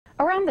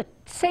Around the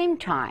same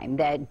time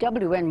that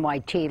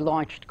WNYT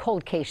launched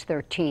Cold Case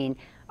 13,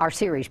 our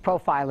series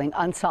profiling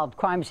unsolved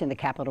crimes in the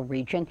capital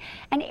region,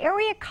 an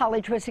area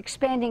college was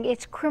expanding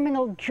its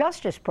criminal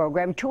justice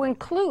program to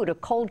include a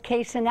cold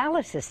case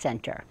analysis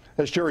center.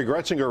 As Jerry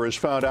Gretzinger has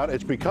found out,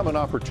 it's become an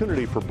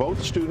opportunity for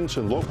both students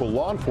and local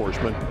law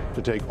enforcement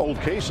to take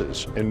old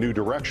cases in new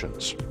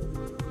directions.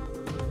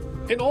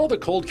 In all the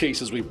cold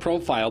cases we've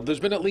profiled, there's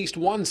been at least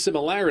one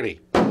similarity.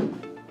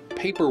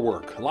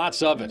 Paperwork,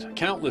 lots of it,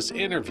 countless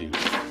interviews,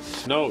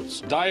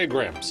 notes,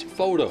 diagrams,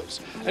 photos.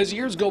 As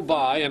years go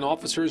by and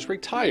officers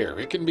retire,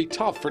 it can be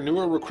tough for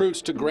newer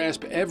recruits to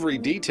grasp every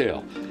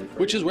detail,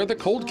 which is where the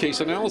Cold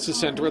Case Analysis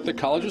Center at the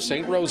College of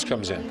St. Rose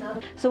comes in.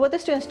 So what the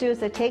students do is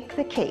they take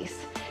the case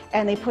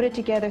and they put it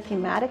together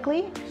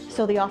thematically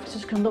so the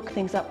officers can look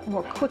things up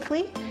more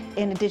quickly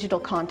in a digital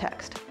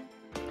context.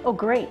 Oh,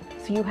 great.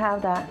 So you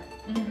have that.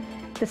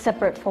 The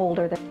separate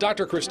folder.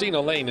 Dr. Christina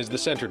Lane is the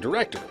center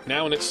director.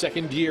 Now in its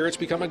second year, it's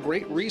become a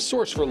great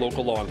resource for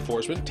local law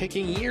enforcement,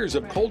 taking years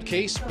of cold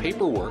case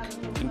paperwork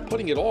and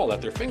putting it all at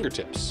their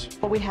fingertips.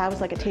 What we have is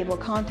like a table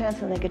of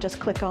contents, and they could just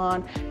click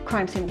on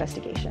crime scene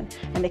investigation.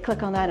 And they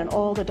click on that and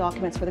all the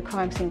documents for the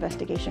crime scene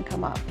investigation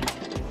come up.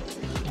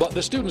 But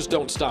the students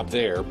don't stop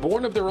there.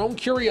 Born of their own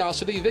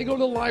curiosity, they go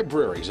to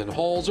libraries and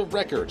halls of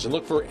records and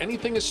look for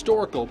anything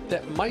historical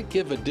that might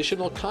give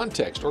additional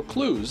context or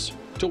clues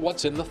to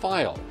what's in the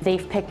file.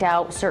 They've picked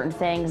out certain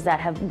things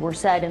that were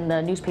said in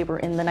the newspaper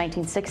in the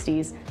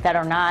 1960s that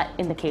are not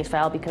in the case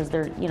file because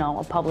they're,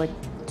 a public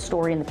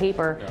story in the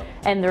paper,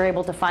 and they're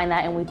able to find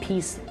that, and we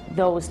piece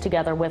those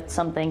together with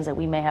some things that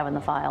we may have in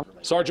the file.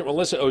 Sergeant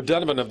Melissa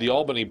O'Donovan of the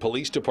Albany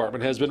Police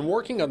Department has been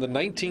working on the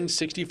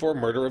 1964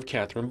 murder of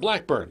Catherine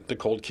Blackburn. The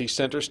Cold Case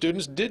Center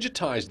students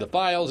digitized the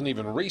files and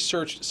even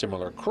researched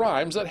similar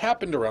crimes that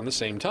happened around the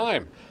same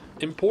time.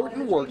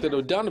 Important work that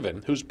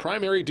O'Donovan, whose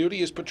primary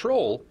duty is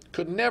patrol,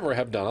 could never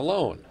have done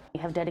alone.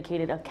 We have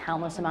dedicated a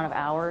countless amount of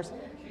hours,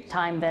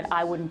 time that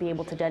I wouldn't be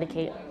able to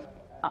dedicate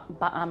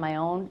on my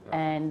own,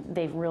 and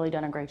they've really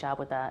done a great job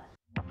with that.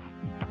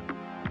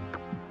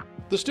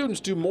 The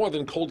students do more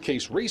than cold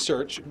case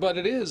research, but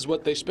it is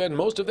what they spend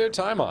most of their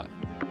time on.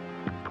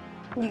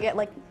 You get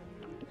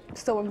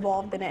so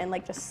involved in it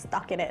and just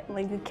stuck in it,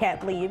 you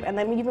can't leave. And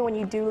then even when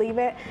you do leave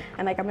it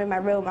and I'm in my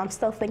room, I'm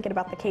still thinking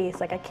about the case.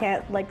 I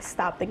can't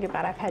stop thinking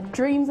about it. I've had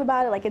dreams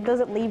about it. It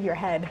doesn't leave your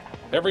head.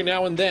 Every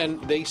now and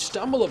then they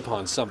stumble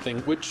upon something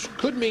which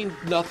could mean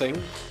nothing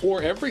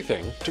or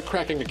everything to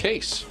cracking a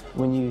case.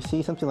 When you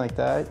see something like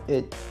that,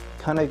 it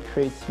kind of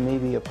creates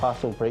maybe a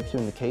possible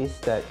breakthrough in the case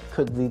that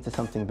could lead to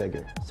something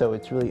bigger. So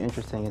it's really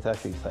interesting. It's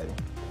actually exciting.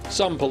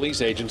 Some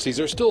police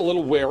agencies are still a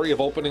little wary of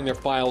opening their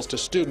files to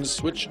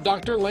students, which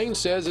Dr. Lane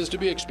says is to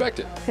be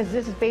expected. Because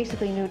this is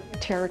basically new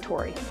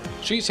territory.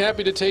 She's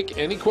happy to take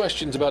any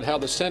questions about how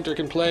the center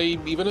can play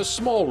even a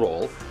small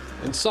role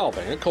in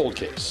solving a cold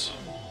case.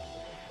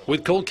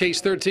 With Cold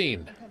Case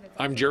 13,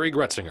 I'm Jerry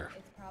Gretzinger.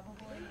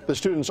 The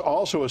students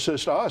also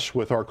assist us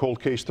with our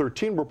Cold Case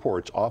 13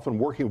 reports, often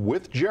working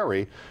with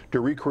Jerry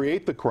to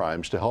recreate the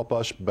crimes to help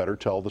us better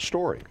tell the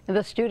story.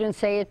 The students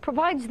say it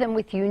provides them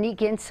with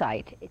unique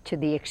insight to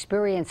the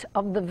experience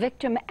of the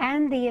victim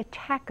and the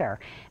attacker,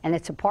 and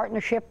it's a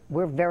partnership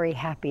we're very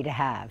happy to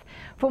have.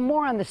 For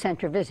more on the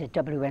center, visit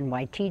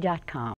WNYT.com.